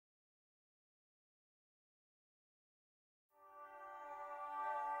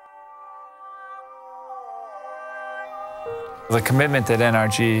The commitment that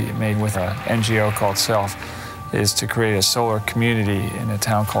NRG made with an NGO called SELF is to create a solar community in a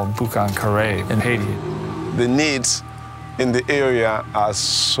town called Boucan Carré in Haiti. The needs in the area are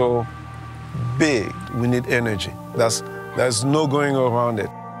so big. We need energy. There's no going around it.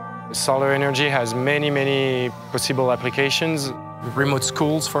 Solar energy has many possible applications. Remote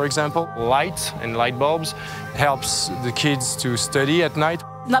schools, for example. Light and light bulbs helps the kids to study at night.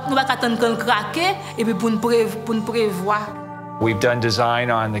 We've done design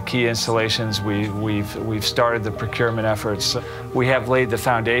on the key installations. We've started the procurement efforts. We have laid the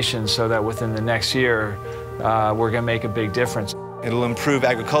foundation so that within the next year, we're going to make a big difference. It'll improve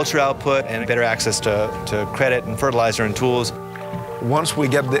agriculture output and better access to credit and fertilizer and tools. Once we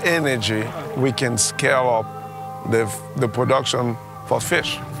get the energy, we can scale up the production for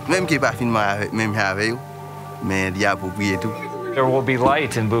fish. There will be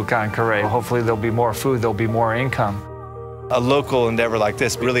light in Boucan Carré. Hopefully there'll be more food, there'll be more income. A local endeavor like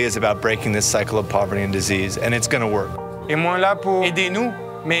this really is about breaking this cycle of poverty and disease, and it's going to work. Et moins là pour aider nous,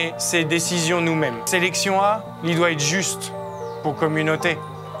 mais c'est décision nous-mêmes. Sélection A, il doit être juste pour communauté.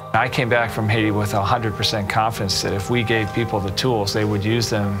 I came back from Haiti with 100% confidence that if we gave people the tools, they would use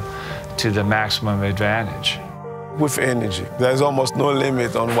them to the maximum advantage. With energy, there's almost no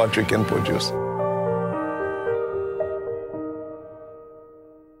limit on what we can produce.